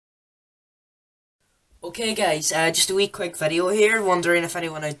Okay guys, just a wee quick video here, wondering if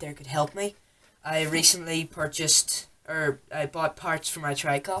anyone out there could help me. I recently I bought parts for my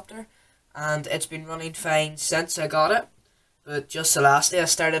tricopter, and it's been running fine since I got it, but just the last day I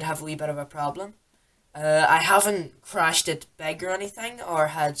started to have a wee bit of a problem. I haven't crashed it big or anything, or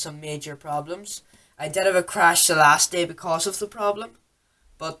had some major problems. I did have a crash the last day because of the problem,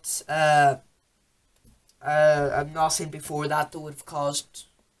 but nothing before that would have caused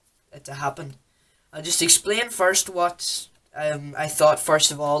it to happen. I'll just explain first what I thought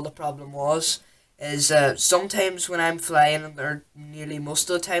first of all the problem was. Sometimes when I'm flying, or nearly most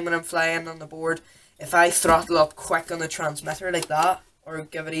of the time when I'm flying on the board, if I throttle up quick on the transmitter like that, or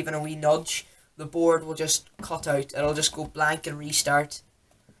give it even a wee nudge, the board will just cut out. It'll just go blank and restart.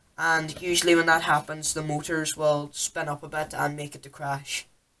 And usually when that happens, the motors will spin up a bit and make it to crash,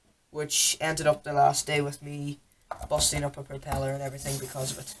 which ended up the last day with me busting up a propeller and everything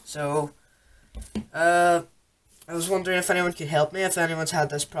because of it. So I was wondering if anyone could help me, if anyone's had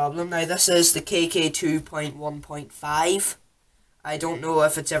this problem. Now, this is the kk2.1.5. I don't know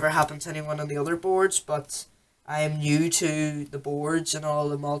if it's ever happened to anyone on the other boards, but I am new to the boards and all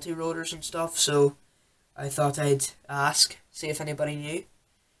the multi-rotors and stuff, so I thought I'd ask, see if anybody knew.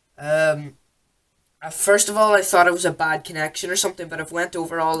 First of all, I thought it was a bad connection or something, but I've went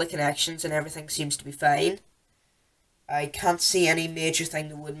over all the connections and everything seems to be fine. I can't see any major thing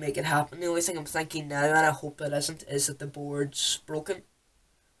that would make it happen. The only thing I'm thinking now, and I hope it isn't, is that the board's broken.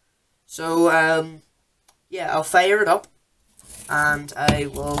 So, yeah, I'll fire it up, and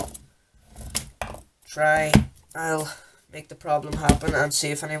I'll make the problem happen and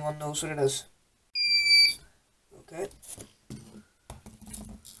see if anyone knows what it is. Okay.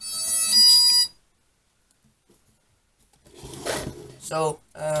 So,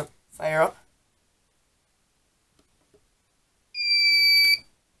 fire up.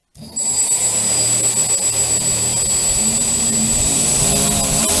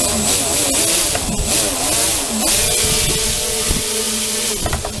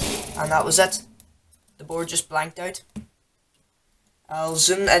 And that was it. The board just blanked out. I'll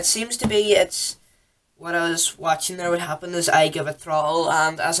zoom. It seems to be, what I was watching there would happen is I give it throttle,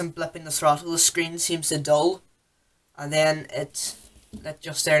 and as I'm blipping the throttle, the screen seems to dull. And then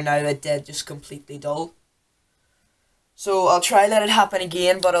just there now, it did just completely dull. So I'll try let it happen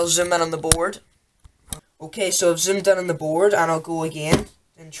again, but I'll zoom in on the board. Okay, so I've zoomed in on the board, and I'll go again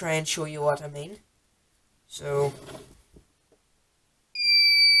and try and show you what I mean. So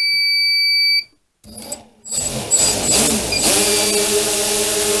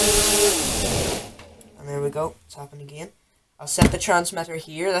and there we go, it's happened again. I'll set the transmitter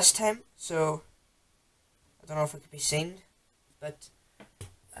here this time, so I don't know if it could be seen, but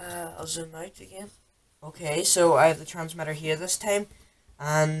I'll zoom out again. Okay, so I have the transmitter here this time,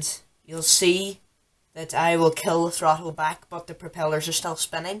 and you'll see that I will kill the throttle back, but the propellers are still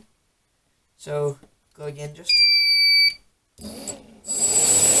spinning. So, go again just.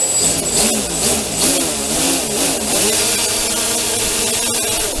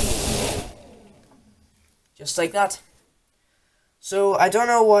 Just like that. So, I don't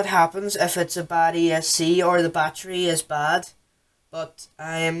know what happens if it's a bad ESC or the battery is bad, but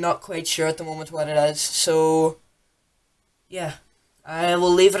I am not quite sure at the moment what it is. So, yeah, I will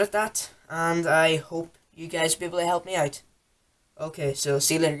leave it at that, and I hope you guys will be able to help me out. Okay, so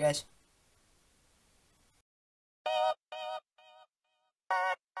see you later, guys.